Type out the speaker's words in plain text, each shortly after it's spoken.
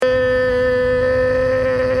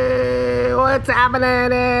what's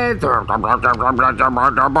happening?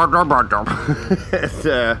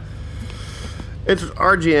 It's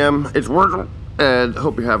RGM. It's working. And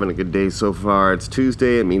hope you're having a good day so far. It's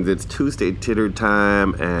Tuesday. It means it's Tuesday Titter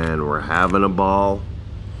time, and we're having a ball.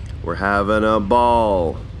 We're having a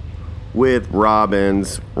ball with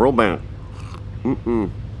Robin's roll band.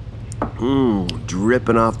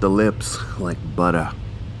 Dripping off the lips like butter.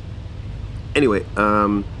 Anyway,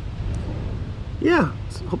 yeah.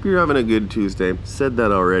 Hope you're having a good Tuesday. Said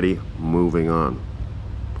that already. Moving on.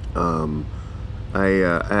 I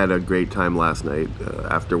had a great time last night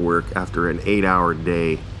after work, after an 8-hour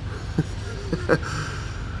day.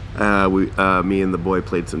 Me and the boy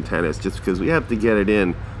played some tennis just because we have to get it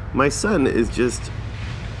in. My son is just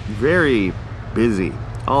very busy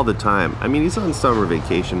all the time. I mean, he's on summer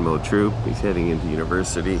vacation mode, true. He's heading into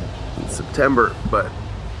university in September, but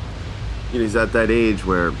you know, he's at that age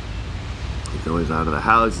where he's always out of the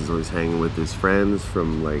house. He's always hanging with his friends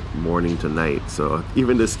from like morning to night. So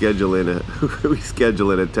even to schedule in we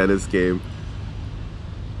schedule in a tennis game,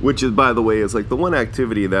 which is, by the way, is like the one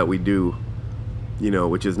activity that we do, you know,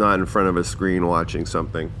 which is not in front of a screen watching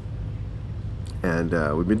something. And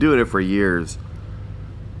we've been doing it for years,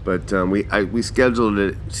 but we scheduled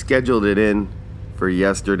it in for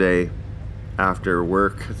yesterday after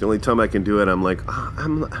work. It's the only time I can do it. I'm like,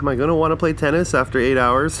 am I gonna want to play tennis after 8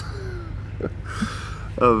 hours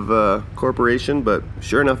of corporation? But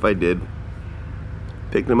sure enough, I did.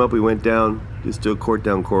 Picked him up. We went down just to a court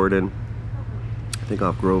down Corridon. I think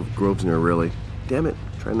off Grosvenor, really. Damn it!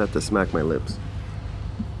 Trying not to smack my lips.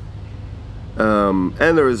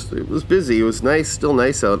 And it was busy. It was nice, still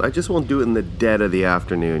nice out. I just won't do it in the dead of the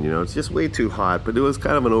afternoon. You know, it's just way too hot. But it was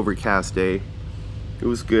kind of an overcast day. It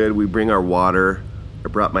was good. We bring our water. I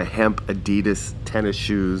brought my hemp Adidas tennis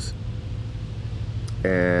shoes,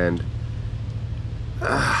 and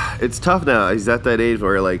it's tough now. He's at that age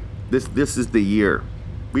where like this is the year.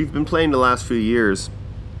 We've been playing the last few years,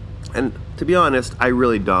 and to be honest, I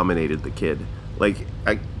really dominated the kid. Like,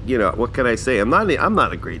 you know, what can I say? I'm not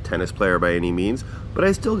a great tennis player by any means, but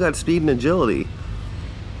I still got speed and agility.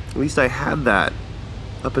 At least I had that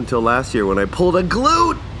up until last year when I pulled a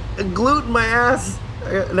glute in my ass,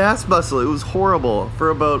 an ass muscle. It was horrible for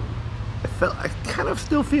about, I kind of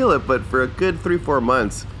still feel it, but for a good 3-4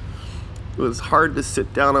 months. It was hard to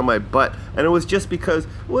sit down on my butt, and it was just because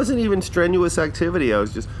it wasn't even strenuous activity. I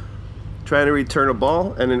was just trying to return a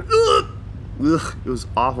ball, and then it was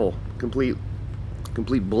awful, complete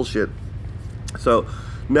bullshit. So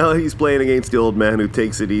now he's playing against the old man who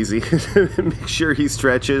takes it easy and makes sure he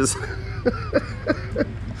stretches.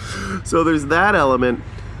 So there's that element.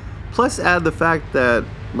 Plus add the fact that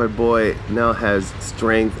my boy now has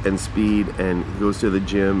strength and speed, and he goes to the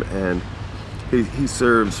gym, and he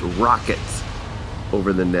serves rockets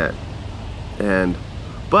over the net.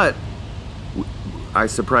 But I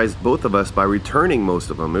surprised both of us by returning most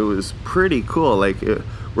of them. It was pretty cool. Like,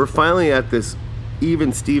 we're finally at this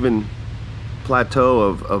even Steven plateau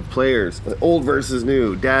of players, old versus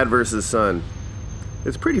new, dad versus son.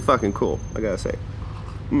 It's pretty fucking cool, I gotta say.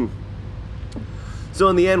 So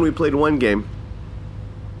in the end, we played one game,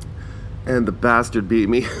 and the bastard beat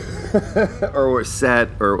me, or set,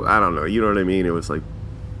 or I don't know, you know what I mean? It was like,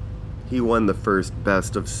 he won the first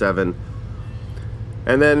best of 7,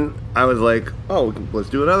 and then I was like, oh, let's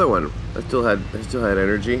do another one. I still had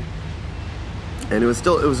energy, and it was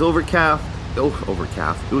overcast. It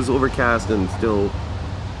was overcast, and still,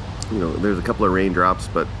 you know, there's a couple of raindrops,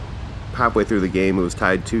 but halfway through the game, it was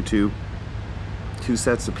tied 2-2, 2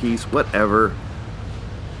 sets apiece, whatever.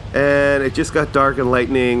 And it just got dark and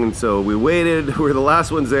lightning, and so we waited. We're the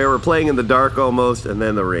last ones there. We're playing in the dark almost, and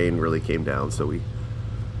then the rain really came down, so we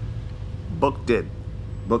booked it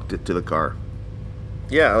to the car.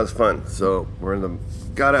 Yeah, it was fun. So we're in the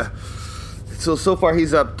so far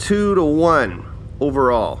he's up 2-1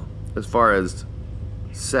 overall as far as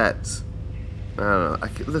sets. I don't know.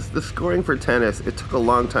 The scoring for tennis, it took a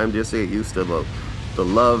long time just to get used to the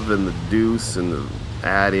love and the deuce and the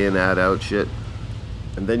add in, add out shit.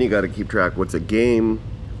 And then you got to keep track. What's a game?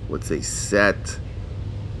 What's a set?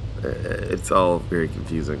 It's all very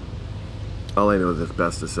confusing. All I know is it's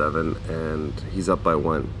best of 7, and he's up by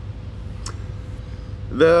 1.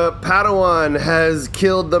 The Padawan has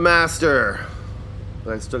killed the master.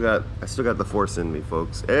 But I still got the Force in me,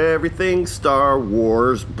 folks. Everything Star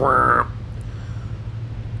Wars. Yeah,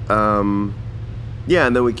 and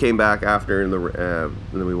then we came back after, and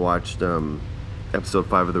then we watched episode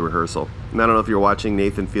 5 of The Rehearsal. And I don't know if you're watching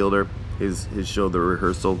Nathan Fielder, his show The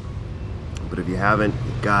Rehearsal, but if you haven't,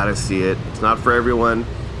 you gotta see it. It's not for everyone.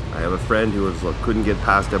 I have a friend who couldn't get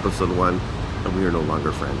past episode 1. And we are no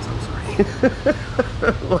longer friends, I'm sorry.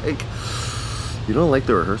 Like, you don't like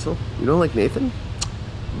the rehearsal? You don't like Nathan?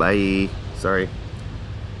 Bye. Sorry.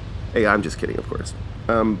 Hey, I'm just kidding, of course.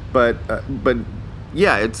 But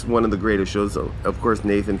yeah, it's one of the greatest shows. Of course,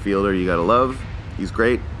 Nathan Fielder, you gotta love. He's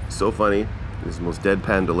great, so funny. His most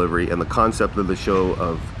deadpan delivery, and the concept of the show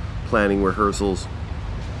of planning rehearsals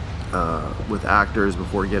with actors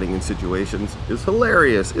before getting in situations is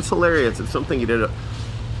hilarious. It's hilarious. It's something he did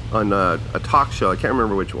on a talk show. I can't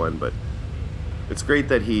remember which one, but it's great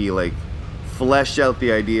that he like fleshed out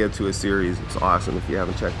the idea to a series. It's awesome if you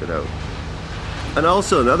haven't checked it out. And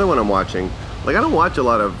also another one I'm watching. Like, I don't watch a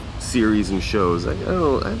lot of series and shows. I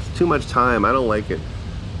have too much time. I don't like it.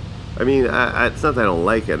 I mean, it's not that I don't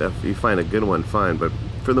like it. If you find a good one, fine. But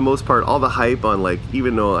for the most part, all the hype on, like,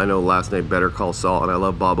 even though I know last night Better Call Saul, and I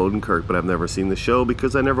love Bob Odenkirk, but I've never seen the show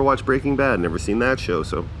because I never watched Breaking Bad. Never seen that show.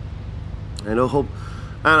 So I don't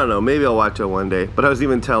know. Maybe I'll watch it one day. But I was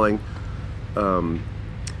even telling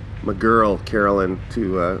my girl Carolyn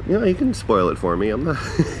to you can spoil it for me. I'm not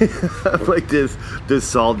I'm like, does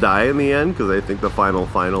Saul die in the end? Because I think the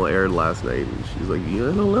final aired last night, and she's like, I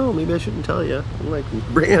don't know, maybe I shouldn't tell you. I'm like,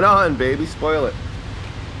 bring it on, baby, spoil it.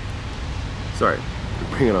 Sorry,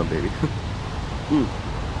 bring it on, baby.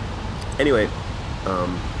 Anyway,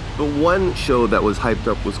 the one show that was hyped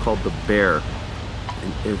up was called The Bear.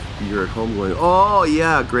 And if you're at home going, oh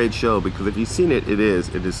yeah, great show, because if you've seen it, it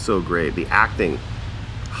is so great. The acting,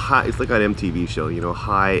 it's like an MTV show,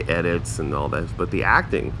 high edits and all that, but the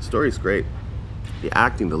acting, the story's great. The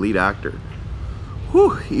acting, the lead actor,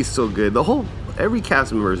 he's so good. Every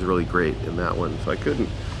cast member is really great in that one, so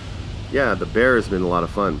The Bear has been a lot of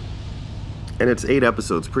fun. And it's 8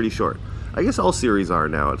 episodes, pretty short. I guess all series are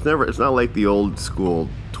now. It's not like the old school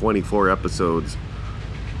 24 episodes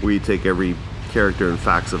where you take every character and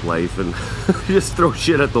facts of life and just throw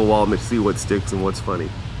shit at the wall and see what sticks and what's funny.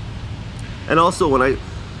 And also,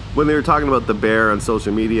 when they were talking about The Bear on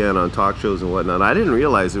social media and on talk shows and whatnot, I didn't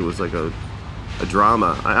realize it was like a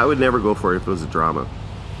drama. I would never go for it if it was a drama.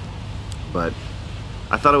 But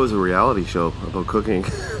I thought it was a reality show about cooking.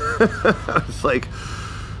 I was like,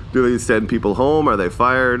 do they send people home? Are they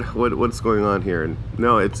fired? What's going on here? And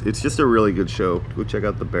no, it's just a really good show. Go check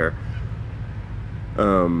out The Bear.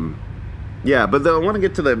 Yeah, but I want to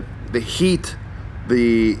get to the heat,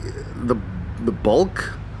 the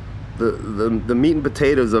bulk, the meat and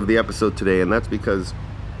potatoes of the episode today, and that's because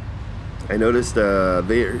I noticed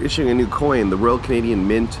they're issuing a new coin. The Royal Canadian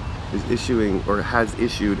Mint has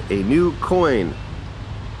issued a new coin.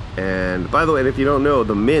 And by the way, if you don't know,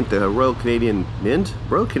 the Mint, the Royal Canadian Mint,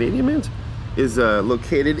 is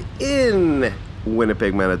located in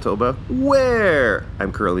Winnipeg, Manitoba, where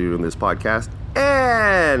I'm currently doing this podcast,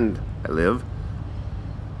 and I live.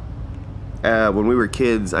 When we were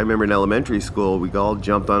kids, I remember in elementary school, we all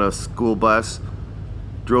jumped on a school bus,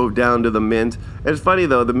 drove down to the Mint. And it's funny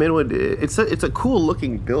though, the Mint it's a cool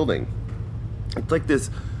looking building. It's like this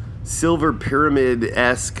silver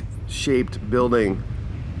pyramid-esque shaped building,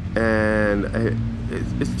 and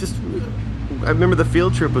it's just, I remember the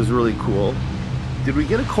field trip was really cool. Did we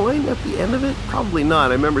get a coin at the end of it? Probably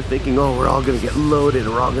not. I remember thinking, we're all gonna get loaded,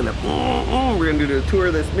 we're all gonna we're gonna do a tour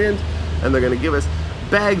of this Mint, and they're gonna give us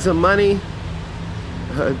bags of money,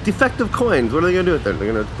 defective coins. What are they gonna do with them?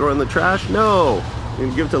 They're gonna throw it in the trash? No, they're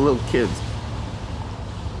gonna give it to little kids.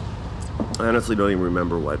 I honestly don't even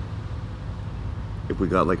remember if we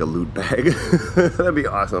got like a loot bag. That'd be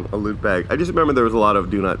awesome, a loot bag. I just remember there was a lot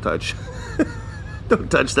of do not touch.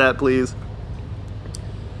 Don't touch that, please.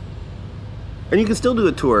 And you can still do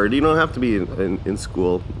a tour. You don't have to be in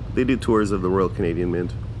school. They do tours of the Royal Canadian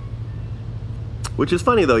Mint. Which is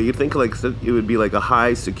funny though. You'd think like it would be like a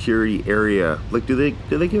high security area. Like, do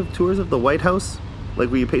they give tours of the White House? Like,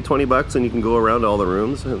 where you pay $20 and you can go around all the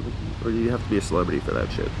rooms, or do you have to be a celebrity for that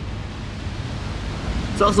shit?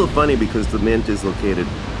 It's also funny because the Mint is located,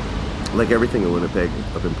 like everything in Winnipeg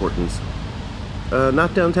of importance,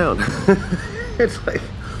 not downtown. It's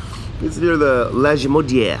near the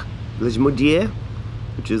Lagimodiere,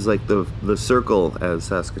 which is like the circle, as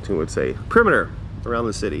Saskatoon would say, perimeter around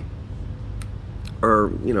the city. Or,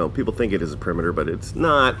 people think it is a perimeter, but it's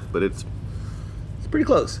not, but it's pretty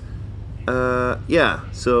close.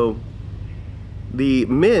 So the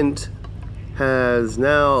Mint has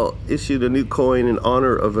now issued a new coin in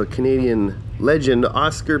honor of a Canadian legend,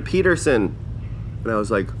 Oscar Peterson. And I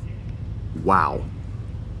was like, wow,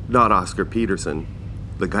 not Oscar Peterson,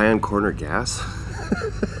 the guy on Corner Gas.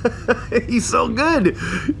 He's so good.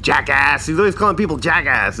 Jackass. He's always calling people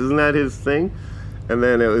jackass. Isn't that his thing? And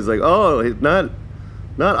then it was like,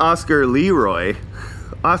 not Oscar Leroy,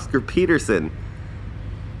 Oscar Peterson.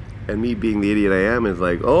 And me being the idiot I am is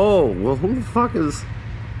like, oh, well, who the fuck's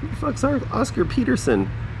Oscar Peterson?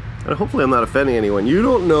 And hopefully I'm not offending anyone. You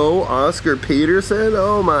don't know Oscar Peterson?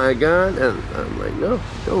 Oh my God. And I'm like, no,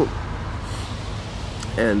 I don't.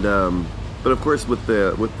 And, but of course with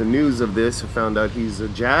the news of this, I found out he's a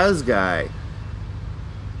jazz guy.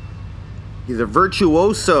 He's a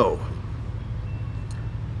virtuoso.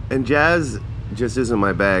 And jazz just isn't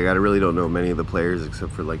my bag. I really don't know many of the players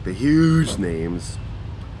except for like the huge names.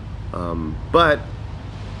 But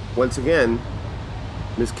once again,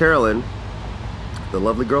 Miss Carolyn, the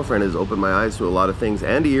lovely girlfriend, has opened my eyes to a lot of things,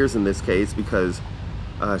 and ears in this case, because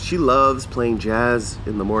she loves playing jazz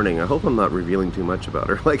in the morning. I hope I'm not revealing too much about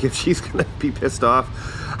her. Like, if she's gonna be pissed off,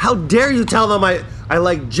 how dare you tell them I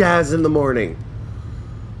like jazz in the morning?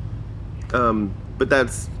 But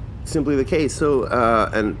that's simply the case. So,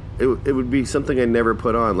 and it would be something I never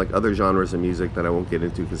put on, like other genres of music that I won't get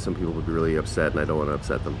into because some people would be really upset, and I don't want to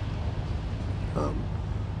upset them.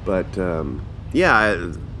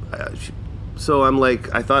 So I'm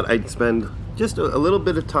like, I thought I'd spend just a little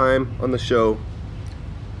bit of time on the show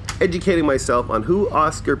educating myself on who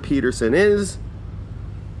Oscar Peterson is,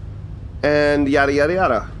 and yada yada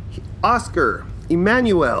yada. Oscar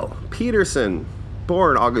Emmanuel Peterson,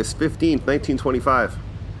 born August 15th, 1925.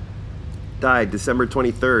 Died December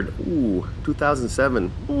 23rd,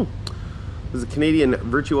 2007. Was a Canadian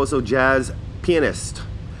virtuoso jazz pianist,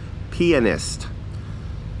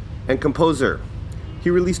 and composer. He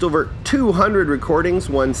released over 200 recordings,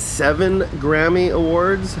 won 7 Grammy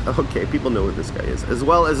Awards. Okay, people know who this guy is. As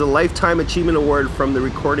well as a Lifetime Achievement Award from the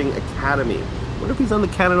Recording Academy. I wonder if he's on the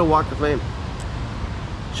Canada Walk of Fame.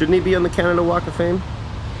 Shouldn't he be on the Canada Walk of Fame?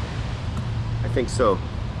 I think so.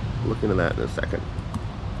 Look into that in a second.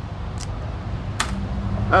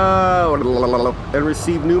 And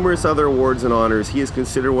received numerous other awards and honors. He is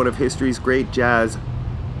considered one of history's great jazz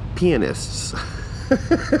pianists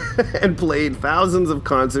and played thousands of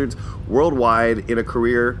concerts worldwide in a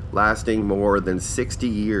career lasting more than 60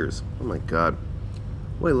 years. Oh my God.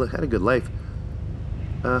 Boy, look, had a good life.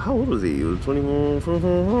 How old was he? He was 21.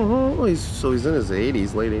 Oh, he's in his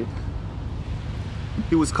 80s, late 80s.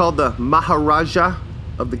 He was called the Maharaja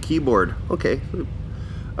of the keyboard. Okay.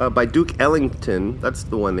 By Duke Ellington, that's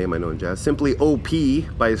the one name I know in jazz. Simply O.P.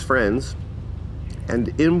 by his friends, and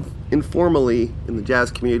informally in the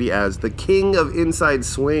jazz community as the King of Inside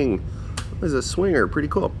Swing. He's a swinger, pretty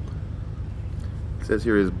cool. It says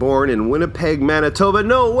here he was born in Winnipeg, Manitoba.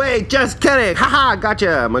 No way, just kidding. Haha,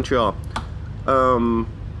 gotcha, Montreal. Died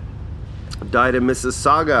in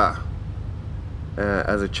Mississauga.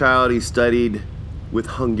 As a child, he studied with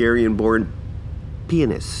Hungarian-born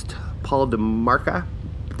pianist Paul DeMarchi,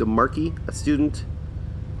 a student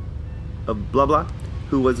of blah blah,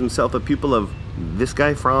 who was himself a pupil of this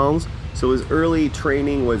guy Franz. So his early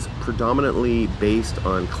training was predominantly based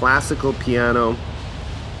on classical piano,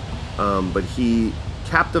 but he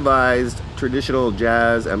captivized traditional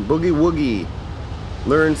jazz and boogie woogie.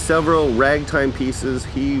 Learned several ragtime pieces.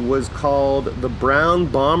 He was called the Brown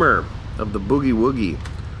Bomber of the boogie woogie.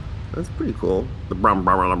 That's pretty cool. The Brown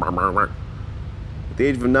Bomber. At the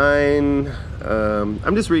age of 9,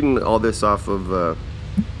 I'm just reading all this off of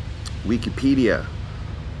Wikipedia,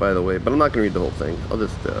 by the way, but I'm not going to read the whole thing. I'll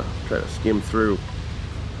just try to skim through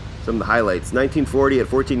some of the highlights. 1940, at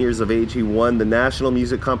 14 years of age, he won the national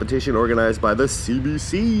music competition organized by the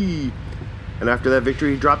CBC. And after that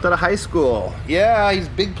victory, he dropped out of high school. Yeah, he's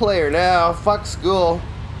a big player now. Fuck school.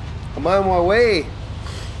 I'm on my way.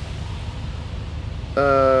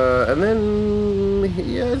 And then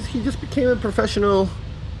he just became a professional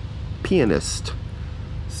pianist.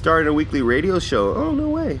 Started a weekly radio show. Oh, no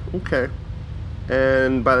way. Okay.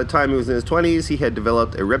 And by the time he was in his 20s, he had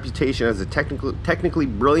developed a reputation as a technically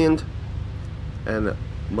brilliant and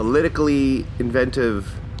melodically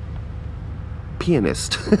inventive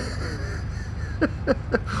pianist.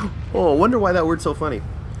 Oh, I wonder why that word's so funny.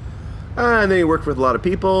 And then he worked with a lot of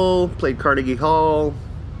people, played Carnegie Hall.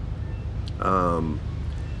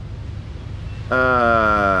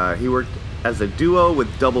 He worked as a duo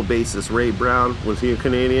with double bassist Ray Brown. Was he a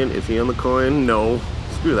Canadian? Is he on the coin? No.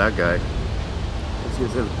 Screw that guy. It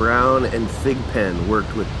says Brown and Thigpen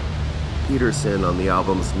worked with Peterson on the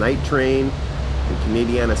albums Night Train and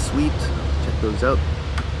Canadiana Suite. Check those out.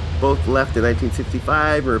 Both left in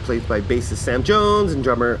 1965 and were replaced by bassist Sam Jones and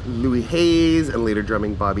drummer Louis Hayes, and later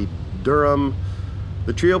drumming Bobby Durham.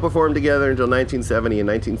 The trio performed together until 1970 and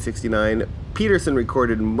 1969. Peterson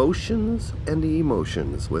recorded Motions and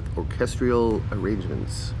Emotions with orchestral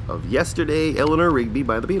arrangements of Yesterday, Eleanor Rigby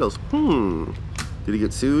by the Beatles. Did he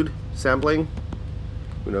get sued? Sampling?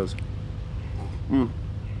 Who knows?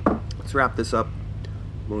 Let's wrap this up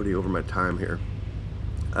I'm already over my time here.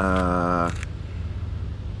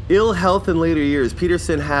 Ill health in later years.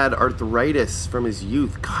 Peterson had arthritis from his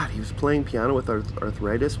youth. God, he was playing piano with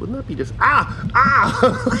arthritis. Wouldn't that be just...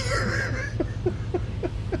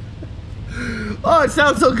 Oh, it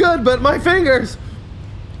sounds so good, but my fingers...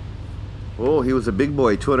 Oh, he was a big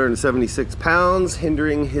boy, 276 pounds,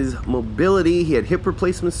 hindering his mobility. He had hip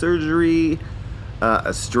replacement surgery,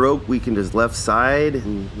 a stroke weakened his left side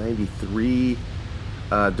in 93.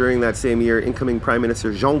 During that same year, incoming Prime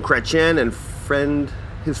Minister Jean Chrétien and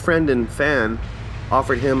his friend and fan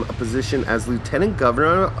offered him a position as Lieutenant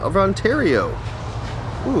Governor of Ontario.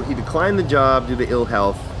 Ooh, he declined the job due to ill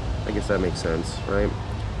health. I guess that makes sense, right?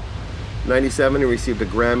 97, he received a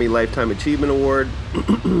Grammy Lifetime Achievement Award.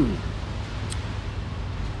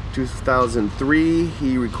 2003,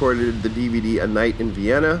 he recorded the DVD A Night in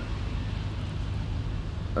Vienna.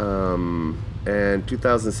 And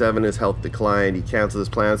 2007, his health declined. He canceled his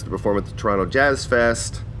plans to perform at the Toronto Jazz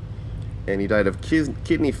Fest. And he died of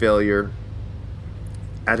kidney failure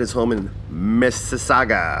at his home in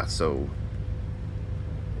Mississauga. So,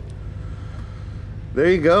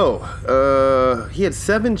 there you go. He had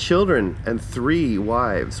 7 children and 3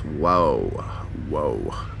 wives. Wow.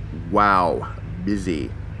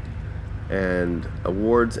 Busy. And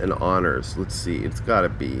awards and honors. Let's see. It's got to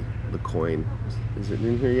be the coin. Is it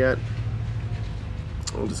in here yet?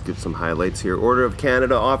 I'll just give some highlights here. Order of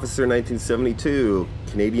Canada Officer, 1972.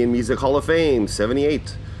 Canadian Music Hall of Fame,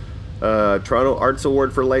 78. Toronto Arts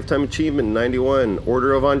Award for Lifetime Achievement, 91.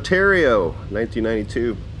 Order of Ontario,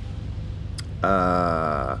 1992.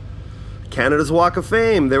 Canada's Walk of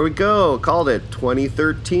Fame, there we go. Called it,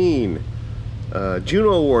 2013.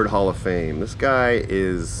 Juno Award Hall of Fame. This guy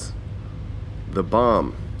is... the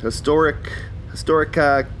bomb. Historic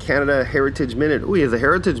Canada Heritage Minute. Oh, he has a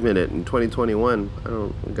Heritage Minute in 2021.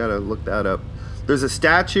 I gotta look that up. There's a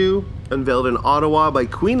statue unveiled in Ottawa by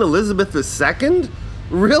Queen Elizabeth II.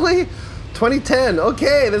 Really? 2010.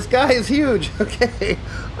 Okay, this guy is huge. Okay,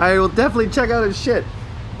 I will definitely check out his shit.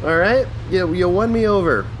 All right, you won me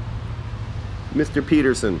over, Mr.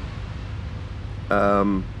 Peterson.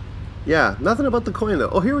 Yeah, nothing about the coin though.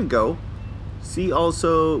 Oh, here we go. See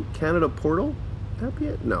also Canada Portal? That be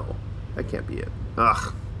it? No, that can't be it.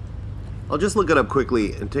 Ugh. I'll just look it up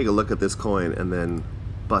quickly and take a look at this coin and then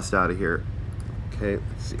bust out of here. Okay,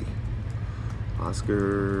 let's see.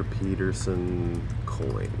 Oscar Peterson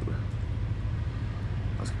coin.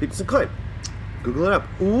 Oscar Peterson coin. Google it up.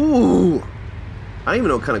 Ooh! I don't even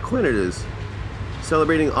know what kind of coin it is.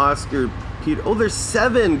 Celebrating Oscar Peter. Oh, there's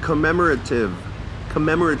 7 commemorative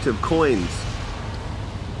coins.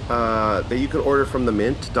 That you can order from the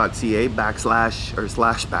mint.ca //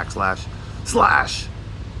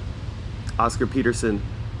 Oscar Peterson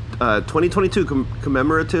 2022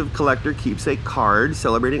 commemorative collector keepsake card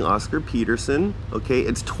celebrating Oscar Peterson. Okay,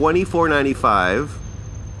 it's $24.95.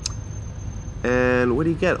 And what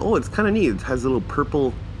do you get? Oh, it's kind of neat. It has a little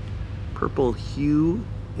purple hue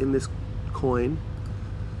in this coin.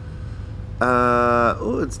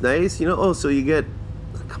 Oh, it's nice. So you get...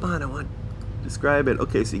 Come on, I want... Describe it.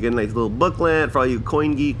 Okay, so you get a nice little booklet for all you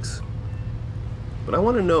coin geeks. But I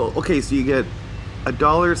want to know... Okay, so you get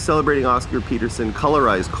 $1 celebrating Oscar Peterson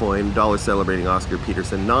colorized coin, $1 celebrating Oscar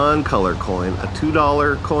Peterson non-color coin, a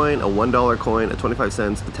 $2 coin, a $1 coin, a 25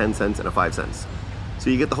 cents, a 10 cents, and a 5 cents.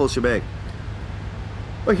 So you get the whole shebang.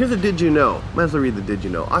 Well, here's a did you know. Might as well read the did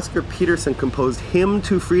you know. Oscar Peterson composed Hymn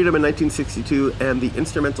to Freedom in 1962, and the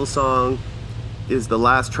instrumental song is the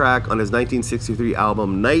last track on his 1963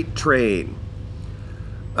 album, Night Train.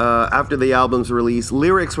 After the album's release,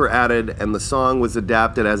 lyrics were added, and the song was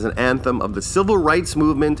adapted as an anthem of the civil rights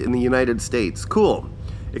movement in the United States. Cool.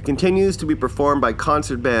 It continues to be performed by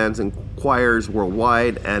concert bands and choirs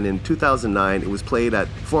worldwide, and in 2009, it was played at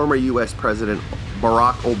former U.S. President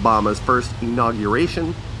Barack Obama's first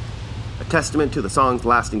inauguration, a testament to the song's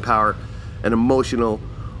lasting power and emotional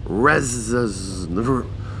resonance.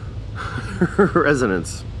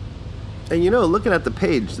 And looking at the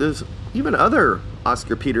page, there's even other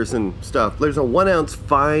Oscar Peterson stuff. There's a 1 ounce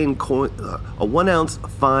fine coin, a 1 ounce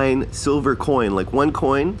fine silver coin, like one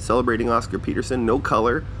coin celebrating Oscar Peterson, no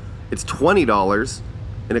color. It's $20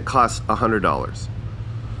 and it costs $100.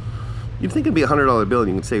 You'd think it'd be a $100 bill and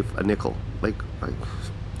you can save a nickel.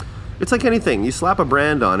 It's like anything. You slap a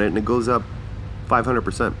brand on it and it goes up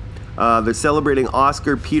 500%. They're celebrating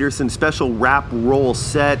Oscar Peterson special wrap roll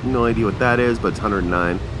set. No idea what that is, but it's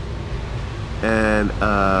 $109. And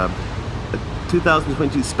a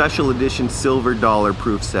 2022 special edition silver dollar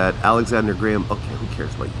proof set. Alexander Graham. Okay, who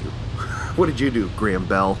cares about you? What did you do, Graham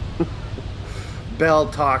Bell? Bell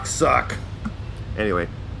talk suck. Anyway.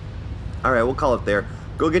 All right, we'll call it there.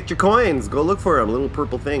 Go get your coins. Go look for them. Little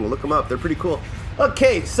purple thing. Look them up. They're pretty cool.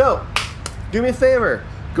 Okay, so do me a favor.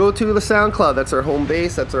 Go to the SoundCloud. That's our home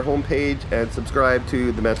base. That's our home page. And subscribe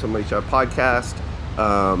to the Mental Money Shot podcast.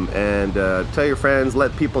 And tell your friends.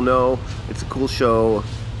 Let people know. It's a cool show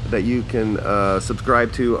that you can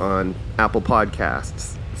subscribe to on Apple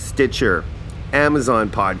Podcasts, Stitcher,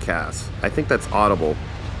 Amazon Podcasts. I think that's Audible.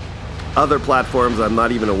 Other platforms I'm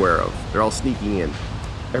not even aware of. They're all sneaking in.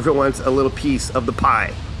 Everyone's a little piece of the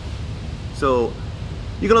pie. So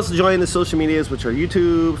you can also join the social medias, which are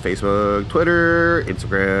YouTube, Facebook, Twitter,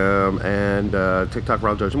 Instagram, and TikTok,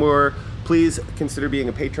 Ron George Moore. Please consider being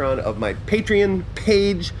a patron of my Patreon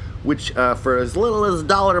page, which for as little as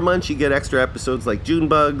 $1 a month, you get extra episodes like June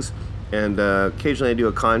Bugs, and occasionally I do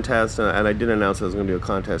a contest, and I did announce I was going to do a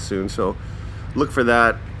contest soon, so look for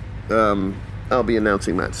that. I'll be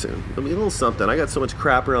announcing that soon. It'll be a little something. I got so much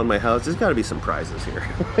crap around my house. There's got to be some prizes here.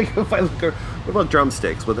 Like if I look, what about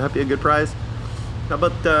drumsticks? Would that be a good prize? How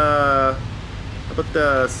about the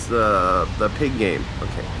pig game?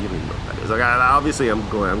 Okay, you don't even know what that is. Okay, obviously I'm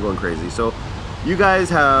going crazy. So you guys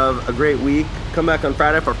have a great week. Come back on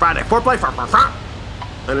Friday for Friday Foreplay.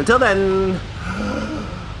 And until then,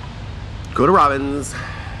 go to Robbins,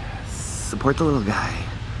 support the little guy,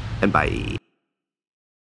 and bye.